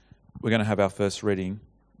We're going to have our first reading.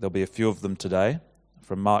 There'll be a few of them today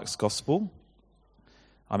from Mark's Gospel.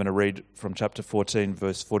 I'm going to read from chapter 14,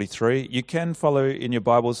 verse 43. You can follow in your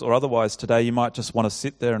Bibles, or otherwise today you might just want to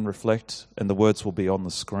sit there and reflect, and the words will be on the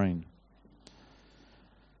screen.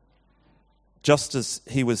 Just as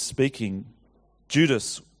he was speaking,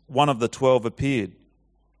 Judas, one of the 12, appeared.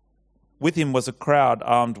 With him was a crowd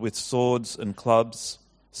armed with swords and clubs,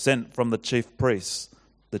 sent from the chief priests,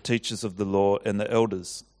 the teachers of the law, and the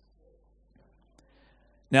elders.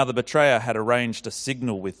 Now the betrayer had arranged a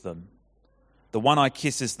signal with them. The one I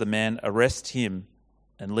kiss is the man, arrest him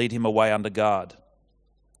and lead him away under guard.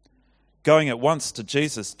 Going at once to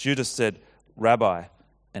Jesus, Judas said, Rabbi,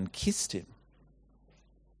 and kissed him.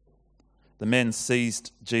 The men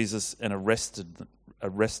seized Jesus and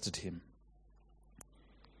arrested him.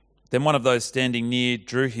 Then one of those standing near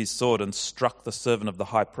drew his sword and struck the servant of the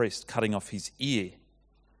high priest, cutting off his ear.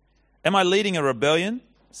 Am I leading a rebellion,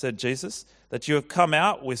 said Jesus, that you have come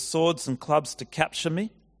out with swords and clubs to capture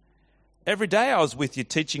me? Every day I was with you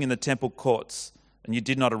teaching in the temple courts, and you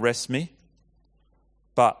did not arrest me.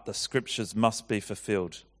 But the scriptures must be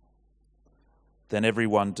fulfilled. Then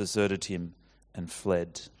everyone deserted him and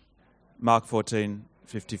fled. Mark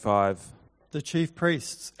 14:55. The chief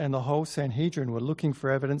priests and the whole Sanhedrin were looking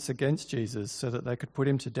for evidence against Jesus so that they could put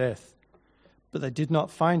him to death, but they did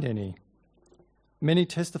not find any. Many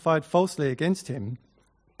testified falsely against him,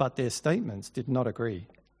 but their statements did not agree.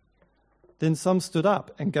 Then some stood up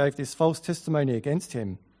and gave this false testimony against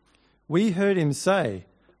him. We heard him say,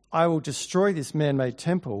 I will destroy this man-made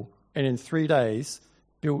temple, and in 3 days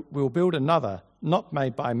will build another, not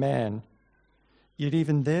made by man. Yet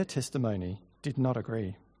even their testimony did not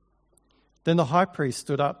agree. Then the high priest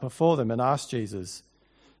stood up before them and asked Jesus,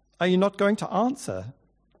 Are you not going to answer?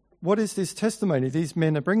 What is this testimony these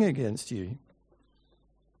men are bringing against you?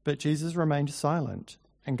 But Jesus remained silent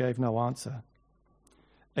and gave no answer.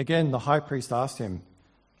 Again, the high priest asked him,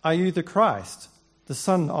 Are you the Christ, the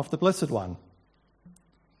Son of the Blessed One?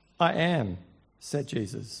 I am, said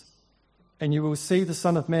Jesus, and you will see the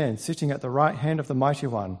Son of Man sitting at the right hand of the Mighty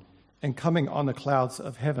One and coming on the clouds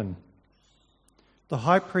of heaven. The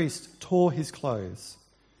high priest tore his clothes.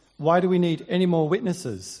 Why do we need any more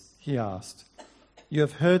witnesses? He asked. You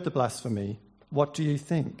have heard the blasphemy. What do you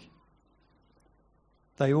think?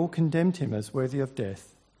 They all condemned him as worthy of death.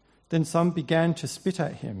 Then some began to spit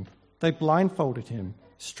at him. They blindfolded him,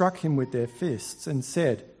 struck him with their fists, and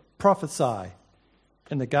said, Prophesy!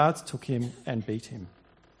 And the guards took him and beat him.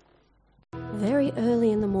 Very early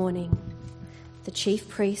in the morning, the chief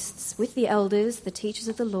priests, with the elders, the teachers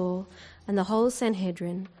of the law, and the whole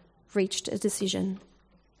Sanhedrin, reached a decision.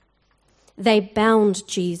 They bound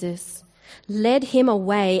Jesus, led him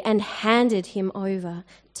away, and handed him over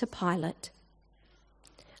to Pilate.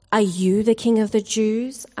 Are you the king of the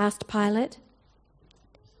Jews? Asked Pilate.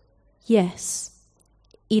 Yes,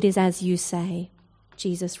 it is as you say,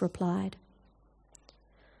 Jesus replied.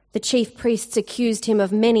 The chief priests accused him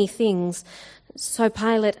of many things, so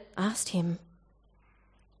Pilate asked him,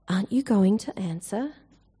 Aren't you going to answer?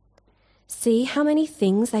 See how many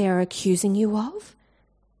things they are accusing you of?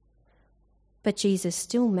 But Jesus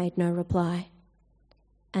still made no reply,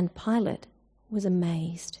 and Pilate was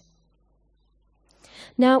amazed.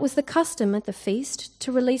 Now it was the custom at the feast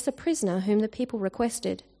to release a prisoner whom the people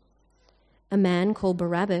requested. A man called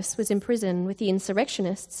Barabbas was in prison with the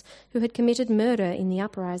insurrectionists who had committed murder in the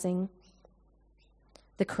uprising.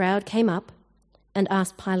 The crowd came up and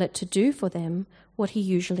asked Pilate to do for them what he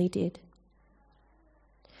usually did.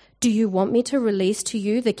 Do you want me to release to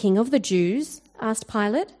you the king of the Jews? Asked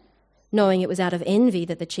Pilate, knowing it was out of envy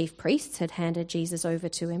that the chief priests had handed Jesus over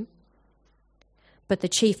to him. But the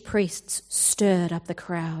chief priests stirred up the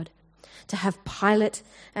crowd to have Pilate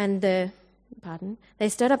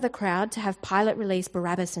release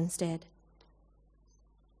Barabbas instead.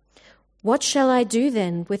 What shall I do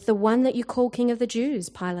then with the one that you call King of the Jews?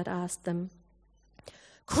 Pilate asked them.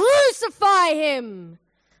 Crucify him!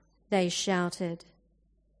 They shouted.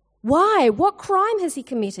 Why? What crime has he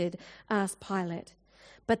committed? Asked Pilate.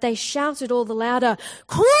 But they shouted all the louder,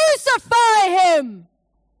 Crucify him!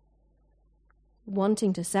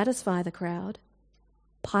 Wanting to satisfy the crowd,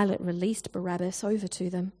 Pilate released Barabbas over to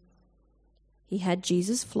them. He had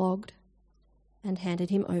Jesus flogged and handed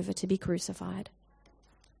him over to be crucified.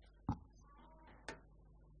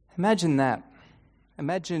 Imagine that.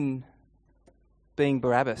 Imagine being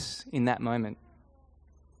Barabbas in that moment.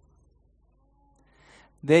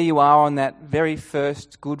 There you are on that very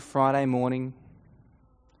first Good Friday morning.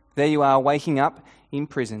 There you are waking up in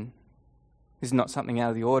prison. This is not something out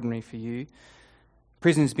of the ordinary for you.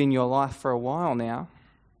 Prison's been your life for a while now.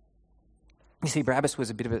 You see, Barabbas was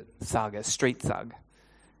a bit of a thug, a street thug.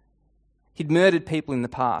 He'd murdered people in the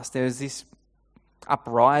past. There was this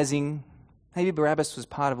uprising. Maybe Barabbas was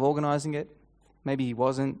part of organising it. Maybe he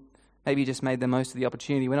wasn't. Maybe he just made the most of the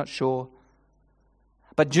opportunity. We're not sure.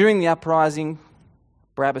 But during the uprising,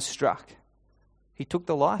 Barabbas struck. He took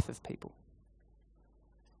the life of people.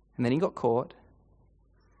 And then he got caught.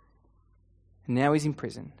 And now he's in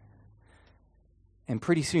prison. And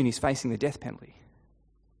pretty soon he's facing the death penalty.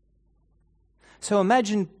 So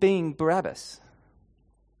imagine being Barabbas,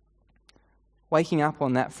 waking up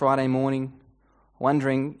on that Friday morning,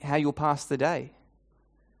 wondering how you'll pass the day,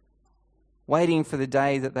 waiting for the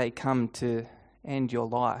day that they come to end your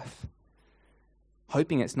life,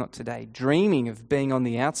 hoping it's not today, dreaming of being on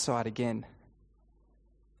the outside again.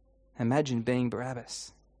 Imagine being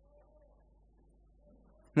Barabbas.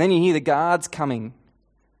 And then you hear the guards coming.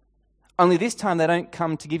 Only this time they don't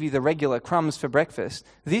come to give you the regular crumbs for breakfast.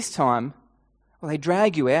 This time, well, they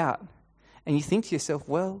drag you out. And you think to yourself,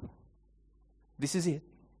 well, this is it.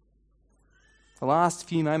 The last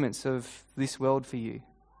few moments of this world for you.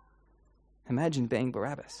 Imagine being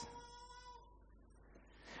Barabbas.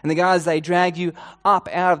 And the guards, they drag you up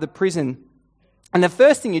out of the prison. And the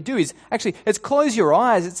first thing you do is it's close your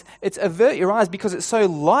eyes. It's avert your eyes because it's so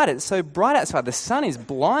light. It's so bright outside. The sun is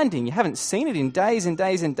blinding. You haven't seen it in days and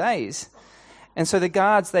days and days. And so the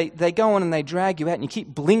guards, they go on and they drag you out, and you keep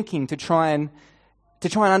blinking to try and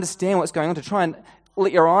understand what's going on, to try and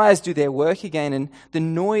let your eyes do their work again. And the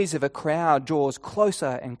noise of a crowd draws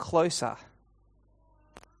closer and closer.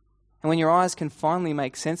 And when your eyes can finally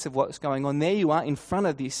make sense of what's going on, there you are in front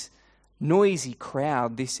of this noisy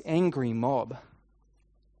crowd, this angry mob.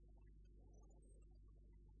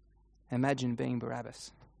 Imagine being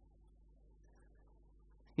Barabbas.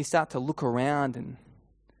 You start to look around and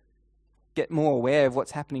get more aware of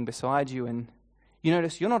what's happening beside you, and you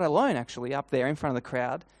notice you're not alone actually up there in front of the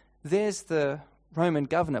crowd. There's the Roman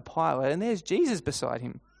governor Pilate, and there's Jesus beside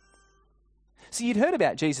him. So you'd heard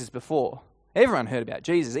about Jesus before. Everyone heard about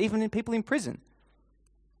Jesus, even people in prison.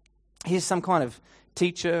 He's some kind of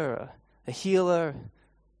teacher, a healer,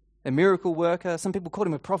 a miracle worker. Some people called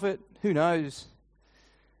him a prophet. Who knows?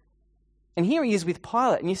 And here he is with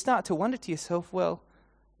Pilate, and you start to wonder to yourself, well,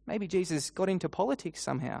 maybe Jesus got into politics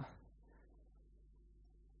somehow.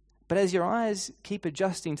 But as your eyes keep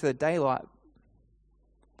adjusting to the daylight,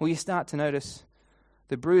 well, you start to notice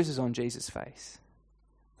the bruises on Jesus' face,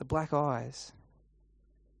 the black eyes,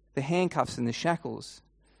 the handcuffs and the shackles.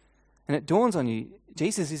 And it dawns on you,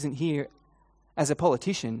 Jesus isn't here as a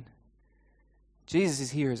politician. Jesus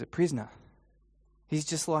is here as a prisoner. He's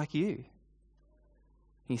just like you.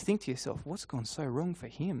 And you think to yourself, what's gone so wrong for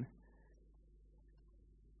him?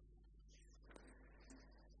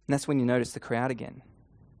 And that's when you notice the crowd again.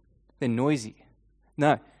 They're noisy.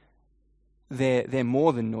 No, they're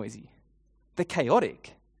more than noisy. They're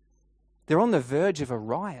chaotic. They're on the verge of a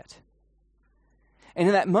riot. And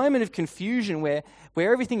in that moment of confusion where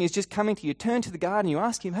everything is just coming to you, turn to the guard and you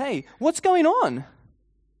ask him, hey, what's going on?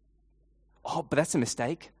 Oh, but that's a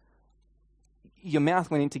mistake. Your mouth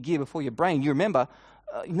went into gear before your brain. You remember,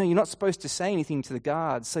 you're not supposed to say anything to the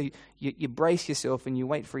guard. So you brace yourself and you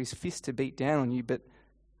wait for his fist to beat down on you, but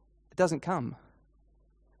it doesn't come.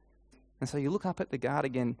 And so you look up at the guard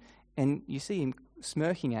again and you see him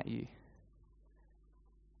smirking at you.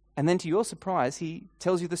 And then to your surprise, he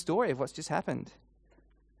tells you the story of what's just happened.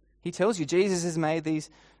 He tells you Jesus has made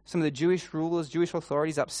some of the Jewish rulers, Jewish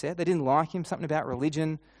authorities upset. They didn't like him, something about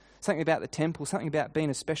religion, something about the temple, something about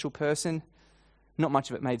being a special person. Not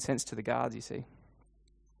much of it made sense to the guards, you see.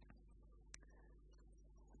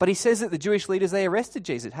 But he says that the Jewish leaders, they arrested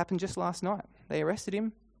Jesus. It happened just last night. They arrested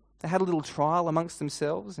him. They had a little trial amongst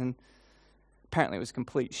themselves, and apparently it was a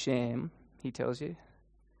complete sham, he tells you.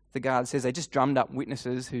 The guard says they just drummed up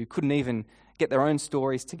witnesses who couldn't even get their own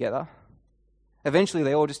stories together. Eventually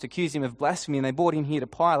they all just accused him of blasphemy, and they brought him here to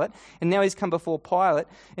Pilate. And now he's come before Pilate,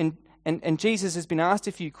 and Jesus has been asked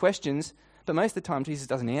a few questions, but most of the time Jesus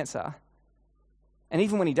doesn't answer. And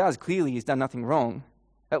even when he does, clearly he's done nothing wrong.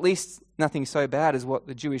 At least nothing so bad as what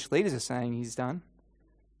the Jewish leaders are saying he's done.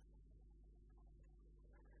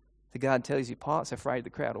 The guard tells you Pilate's afraid the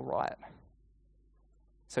crowd will riot.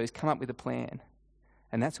 So he's come up with a plan.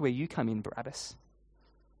 And that's where you come in, Barabbas.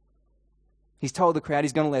 He's told the crowd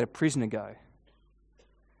he's going to let a prisoner go.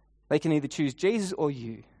 They can either choose Jesus or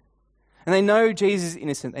you. And they know Jesus is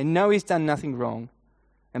innocent. They know he's done nothing wrong.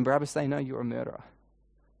 And Barabbas, they know you're a murderer.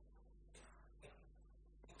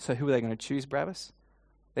 So who are they going to choose, Barabbas?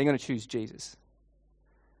 They're going to choose Jesus.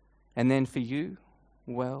 And then for you,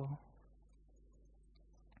 well,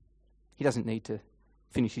 he doesn't need to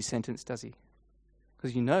finish his sentence, does he?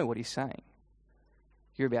 Because you know what he's saying.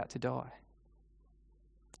 you're about to die.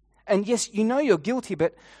 And yes, you know you're guilty,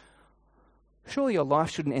 but surely your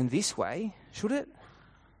life shouldn't end this way, should it?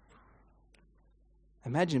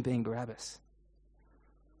 Imagine being Barabbas.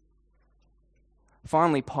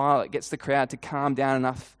 Finally, Pilate gets the crowd to calm down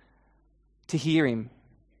enough to hear him.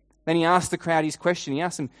 Then he asks the crowd his question. He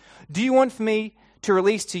asks them, "Do you want for me to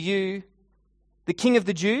release to you the King of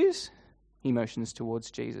the Jews?" He motions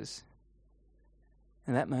towards Jesus.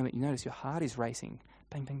 In that moment, you notice your heart is racing.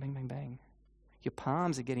 Bang, bang, bang, bang, bang. Your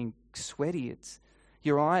palms are getting sweaty.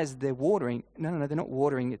 Your eyes, they're watering. No, they're not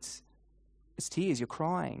watering. It's tears. You're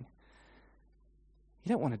crying. You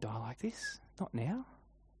don't want to die like this. Not now.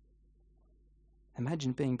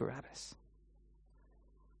 Imagine being Barabbas.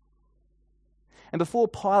 And before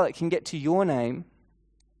Pilate can get to your name,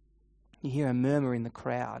 you hear a murmur in the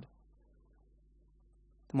crowd.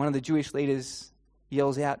 And one of the Jewish leaders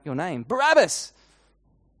yells out your name, "Barabbas!"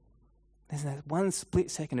 There's that one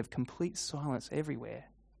split second of complete silence everywhere.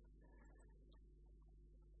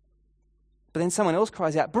 But then someone else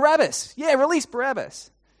cries out, "Barabbas! Yeah, release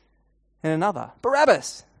Barabbas!" And another,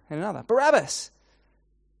 "Barabbas!" And another, "Barabbas!"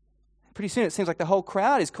 Pretty soon it seems like the whole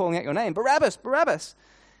crowd is calling out your name, "Barabbas! Barabbas!"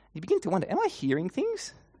 You begin to wonder, am I hearing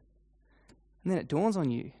things? And then it dawns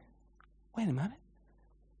on you, wait a moment.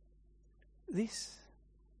 This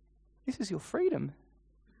is your freedom.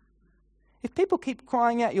 If people keep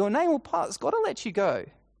crying out your name, well, Pilate's got to let you go. And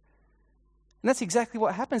that's exactly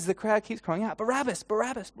what happens. The crowd keeps crying out, "Barabbas!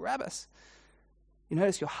 Barabbas! Barabbas!" You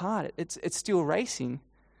notice your heart, it's still racing,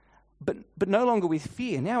 but no longer with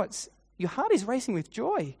fear. Now your heart is racing with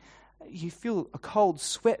joy. You feel a cold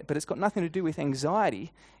sweat, but it's got nothing to do with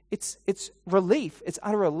anxiety. It's relief. It's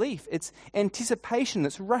utter relief. It's anticipation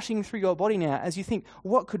that's rushing through your body now as you think,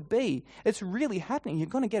 what could be? It's really happening. You're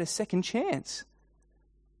going to get a second chance.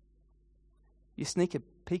 You sneak a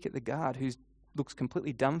peek at the guard who looks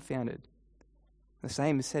completely dumbfounded. The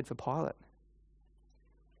same is said for Pilate.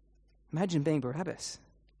 Imagine being Barabbas.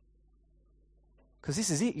 Because this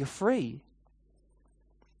is it. You're free.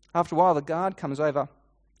 After a while, the guard comes over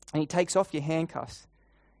and he takes off your handcuffs.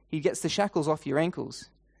 He gets the shackles off your ankles.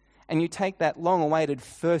 And you take that long-awaited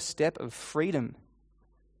first step of freedom.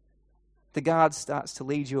 The guard starts to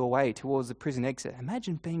lead you away towards the prison exit.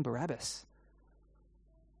 Imagine being Barabbas.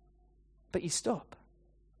 But you stop.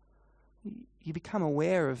 You become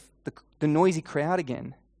aware of the noisy crowd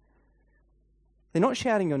again. They're not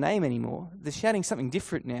shouting your name anymore. They're shouting something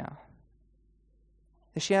different now.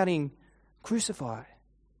 They're shouting, "Crucify!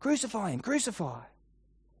 Crucify him! Crucify!"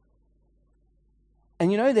 And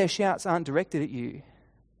you know their shouts aren't directed at you.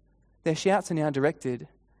 Their shouts are now directed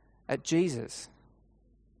at Jesus.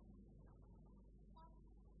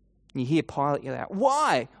 And you hear Pilate yell out,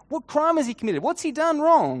 "Why? What crime has he committed? What's he done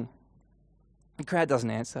wrong?" The crowd doesn't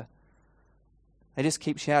answer. They just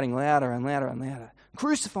keep shouting louder and louder and louder.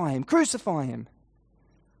 "Crucify him! Crucify him!"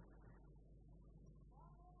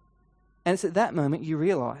 And it's at that moment you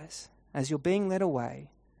realize, as you're being led away,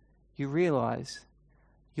 you realize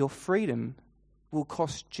your freedom will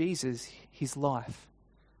cost Jesus his life.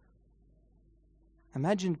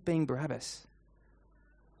 Imagine being Barabbas.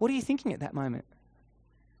 What are you thinking at that moment?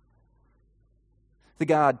 The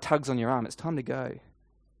guard tugs on your arm. It's time to go.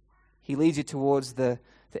 He leads you towards the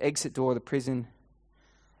exit door of the prison.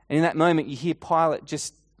 And in that moment, you hear Pilate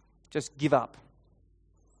just give up.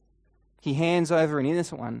 He hands over an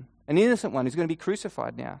innocent one who's going to be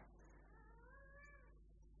crucified now.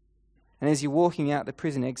 And as you're walking out the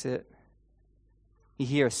prison exit, you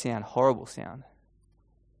hear a sound, horrible sound.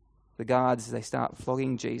 The guards, they start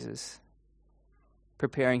flogging Jesus,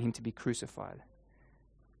 preparing him to be crucified.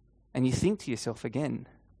 And you think to yourself again,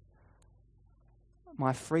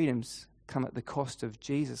 my freedoms come at the cost of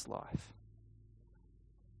Jesus' life.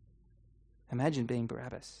 Imagine being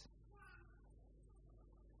Barabbas.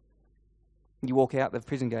 You walk out the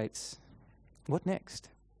prison gates. What next?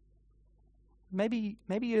 Maybe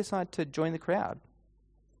you decide to join the crowd.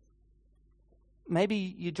 Maybe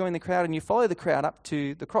you join the crowd and you follow the crowd up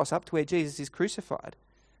to the cross, up to where Jesus is crucified.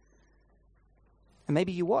 And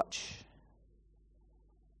maybe you watch.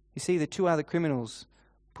 You see the two other criminals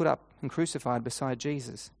put up and crucified beside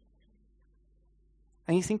Jesus.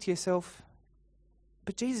 And you think to yourself,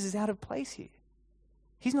 but Jesus is out of place here.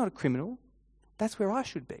 He's not a criminal. That's where I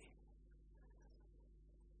should be.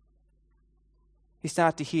 You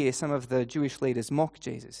start to hear some of the Jewish leaders mock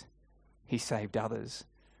Jesus. He saved others,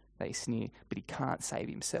 they sneer, but he can't save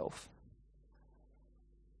himself.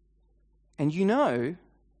 And you know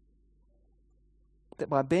that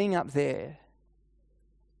by being up there,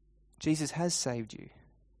 Jesus has saved you.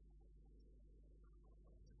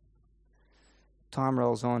 Time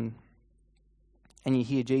rolls on. And you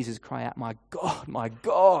hear Jesus cry out, my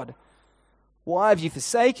God, why have you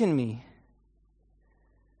forsaken me?"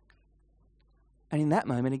 And in that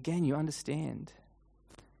moment, again, you understand.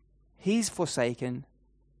 He's forsaken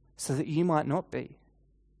so that you might not be.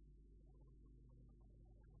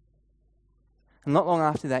 And not long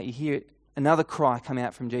after that, you hear another cry come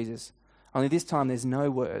out from Jesus. Only this time there's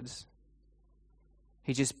no words.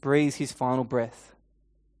 He just breathes his final breath.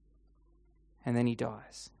 And then he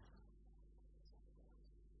dies.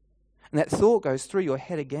 And that thought goes through your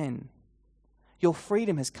head again. Your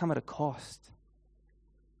freedom has come at a cost.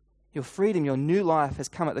 Your freedom, your new life has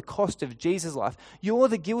come at the cost of Jesus' life. You're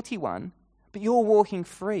the guilty one, but you're walking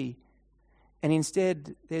free. And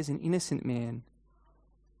instead, there's an innocent man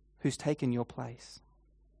who's taken your place.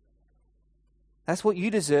 That's what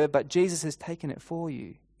you deserve, but Jesus has taken it for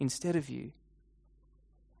you instead of you.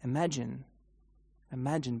 Imagine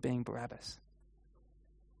being Barabbas.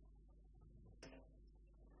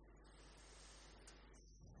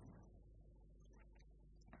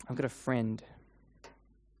 I've got a friend.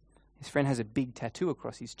 His friend has a big tattoo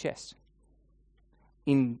across his chest.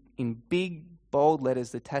 In big, bold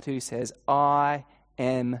letters, the tattoo says, "I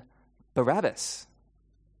am Barabbas."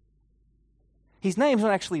 His name's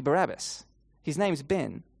not actually Barabbas. His name's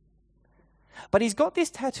Ben. But he's got this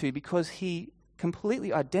tattoo because he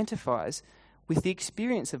completely identifies with the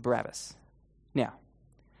experience of Barabbas. Now,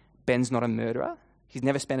 Ben's not a murderer. He's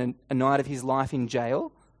never spent a night of his life in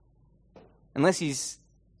jail. Unless he's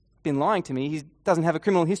been lying to me, he doesn't have a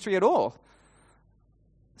criminal history at all.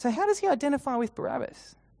 So how does he identify with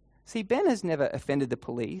Barabbas? See, Ben has never offended the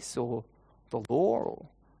police or the law or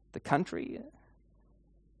the country.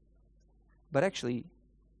 But actually,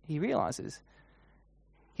 he realizes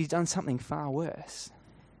he's done something far worse.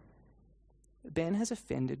 Ben has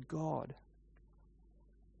offended God.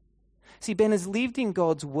 See, Ben has lived in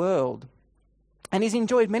God's world and he's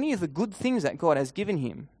enjoyed many of the good things that God has given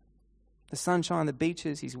him. The sunshine, the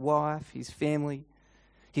beaches, his wife, his family,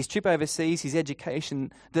 his trip overseas, his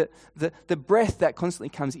education, the breath that constantly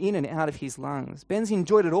comes in and out of his lungs. Ben's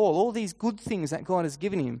enjoyed it all these good things that God has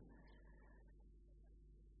given him.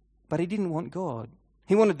 But he didn't want God.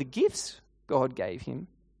 He wanted the gifts God gave him,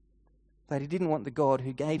 but he didn't want the God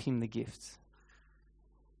who gave him the gifts.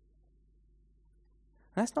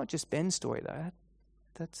 And that's not just Ben's story, though.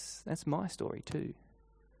 That's my story too.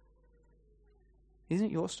 Isn't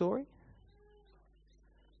it your story?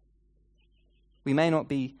 We may not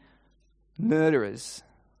be murderers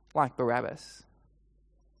like Barabbas,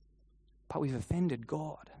 but we've offended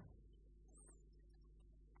God.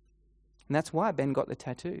 And that's why Ben got the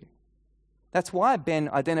tattoo. That's why Ben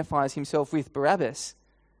identifies himself with Barabbas.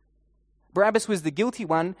 Barabbas was the guilty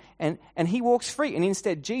one, and he walks free. And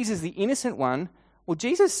instead, Jesus, the innocent one, well,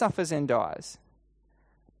 Jesus suffers and dies.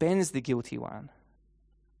 Ben's the guilty one.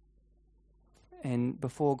 And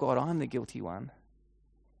before God, I'm the guilty one.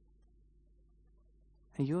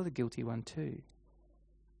 And you're the guilty one too.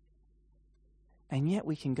 And yet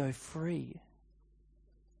we can go free.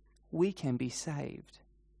 We can be saved.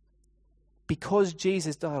 Because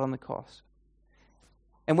Jesus died on the cross.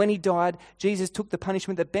 And when he died, Jesus took the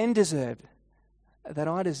punishment that Ben deserved, that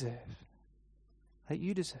I deserve, that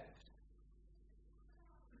you deserved.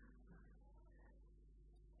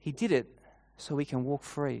 He did it so we can walk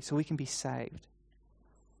free, so we can be saved.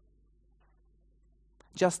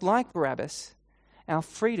 Just like Barabbas, our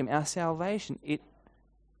freedom, our salvation,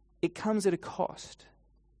 it comes at a cost.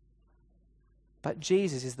 But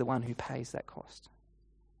Jesus is the one who pays that cost.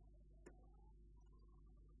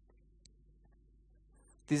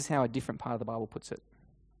 This is how a different part of the Bible puts it.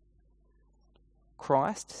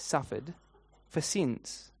 Christ suffered for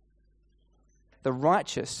sins, the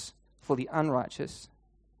righteous for the unrighteous,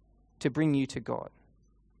 to bring you to God.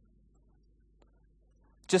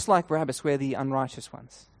 Just like Barabbas, we're the unrighteous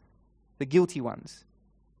ones, the guilty ones.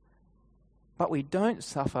 But we don't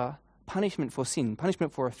suffer punishment for sin,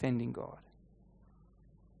 punishment for offending God.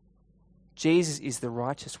 Jesus is the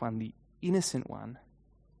righteous one, the innocent one,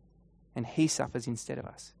 and he suffers instead of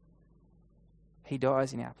us. He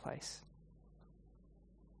dies in our place.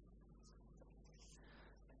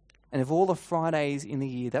 And of all the Fridays in the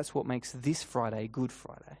year, that's what makes this Friday Good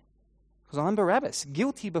Friday. Because I'm Barabbas,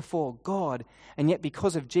 guilty before God, and yet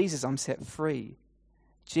because of Jesus, I'm set free.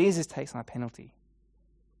 Jesus takes my penalty.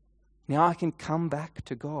 Now I can come back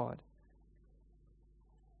to God.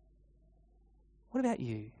 What about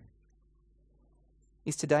you?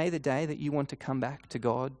 Is today the day that you want to come back to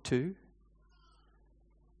God too?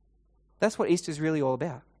 That's what Easter is really all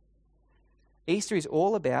about. Easter is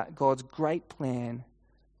all about God's great plan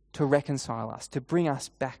to reconcile us, to bring us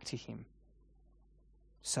back to him.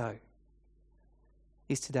 So,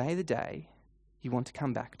 Is today the day you want to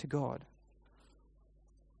come back to God?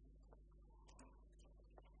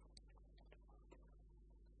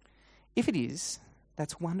 If it is,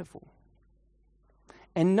 that's wonderful.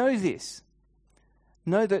 And know this.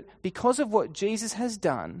 Know that because of what Jesus has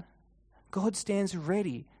done, God stands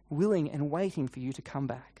ready, willing and waiting for you to come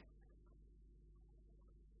back.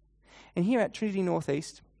 And here at Trinity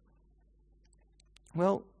Northeast,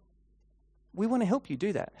 well, we want to help you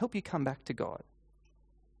do that, help you come back to God.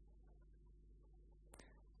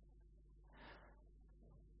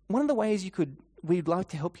 One of the ways we'd like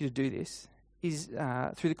to help you to do this is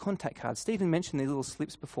through the contact cards. Stephen mentioned these little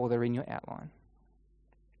slips before, they're in your outline.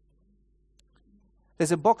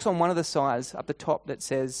 There's a box on one of the sides up the top that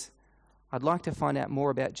says, I'd like to find out more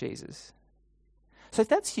about Jesus. So if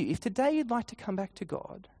that's you, if today you'd like to come back to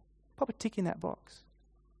God, pop a tick in that box.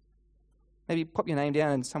 Maybe pop your name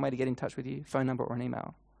down and some way to get in touch with you, phone number or an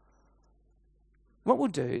email. What we'll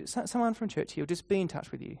do, someone from church here will just be in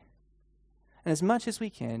touch with you. And as much as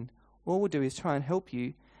we can, all we'll do is try and help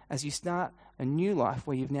you as you start a new life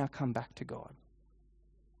where you've now come back to God.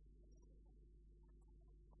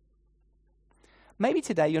 Maybe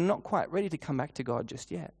today you're not quite ready to come back to God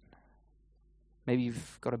just yet. Maybe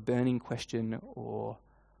you've got a burning question, or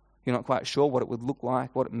you're not quite sure what it would look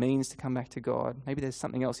like, what it means to come back to God. Maybe there's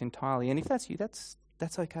something else entirely. And if that's you, that's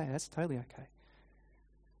okay. That's totally okay.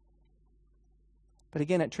 But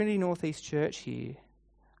again, at Trinity Northeast Church here,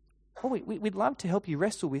 we'd love to help you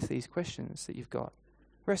wrestle with these questions that you've got.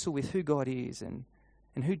 Wrestle with who God is and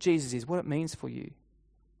who Jesus is, what it means for you.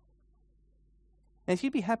 And if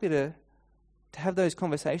you'd be happy to have those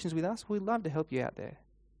conversations with us, we'd love to help you out there.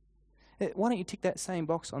 Why don't you tick that same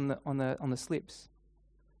box on the slips?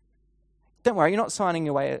 Don't worry, you're not signing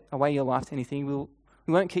away your life to anything.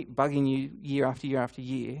 We won't keep bugging you year after year after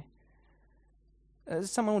year.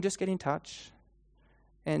 Someone will just get in touch,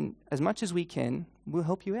 and as much as we can, we'll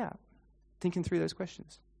help you out, thinking through those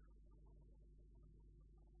questions.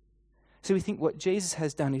 So we think what Jesus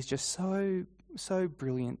has done is just so, so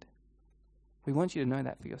brilliant. We want you to know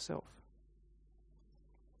that for yourself.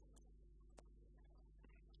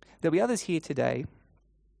 There'll be others here today,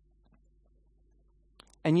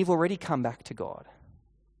 and you've already come back to God.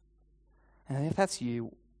 And if that's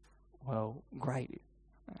you, well, great.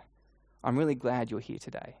 I'm really glad you're here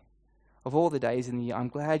today. Of all the days in the year, I'm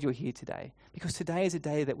glad you're here today, because today is a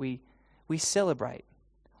day that we celebrate.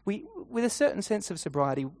 With a certain sense of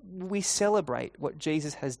sobriety, we celebrate what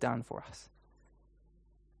Jesus has done for us.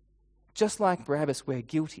 Just like Barabbas, we're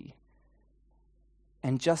guilty.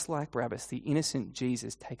 And just like Barabbas, the innocent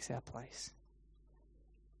Jesus takes our place.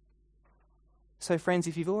 So friends,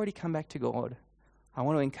 if you've already come back to God, I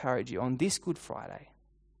want to encourage you on this Good Friday,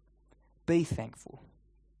 be thankful.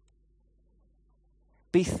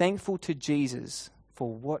 Be thankful to Jesus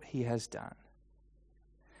for what he has done.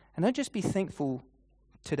 And don't just be thankful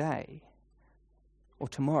today or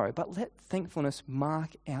tomorrow, but let thankfulness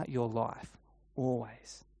mark out your life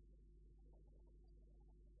always.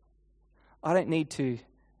 I don't need to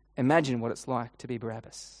imagine what it's like to be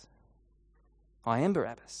Barabbas. I am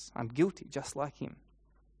Barabbas. I'm guilty just like him.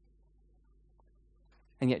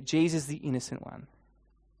 And yet Jesus, the innocent one,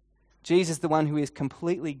 Jesus, the one who is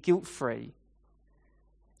completely guilt-free,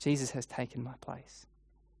 Jesus has taken my place.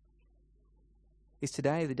 Is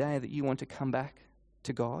today the day that you want to come back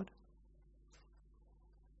to God?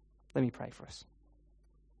 Let me pray for us.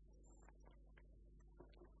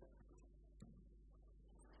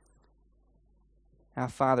 Our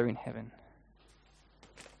Father in heaven,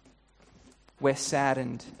 we're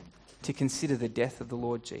saddened to consider the death of the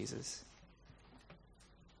Lord Jesus.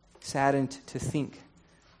 Saddened to think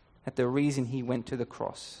that the reason he went to the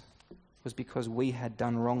cross was because we had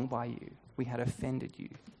done wrong by you. We had offended you.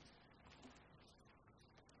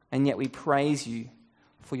 And yet we praise you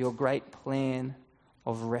for your great plan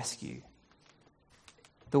of rescue.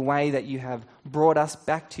 The way that you have brought us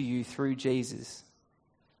back to you through Jesus.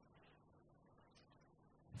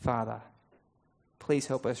 Father, please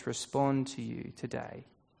help us respond to you today,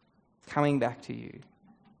 coming back to you,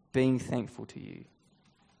 being thankful to you.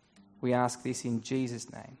 We ask this in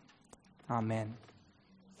Jesus' name. Amen.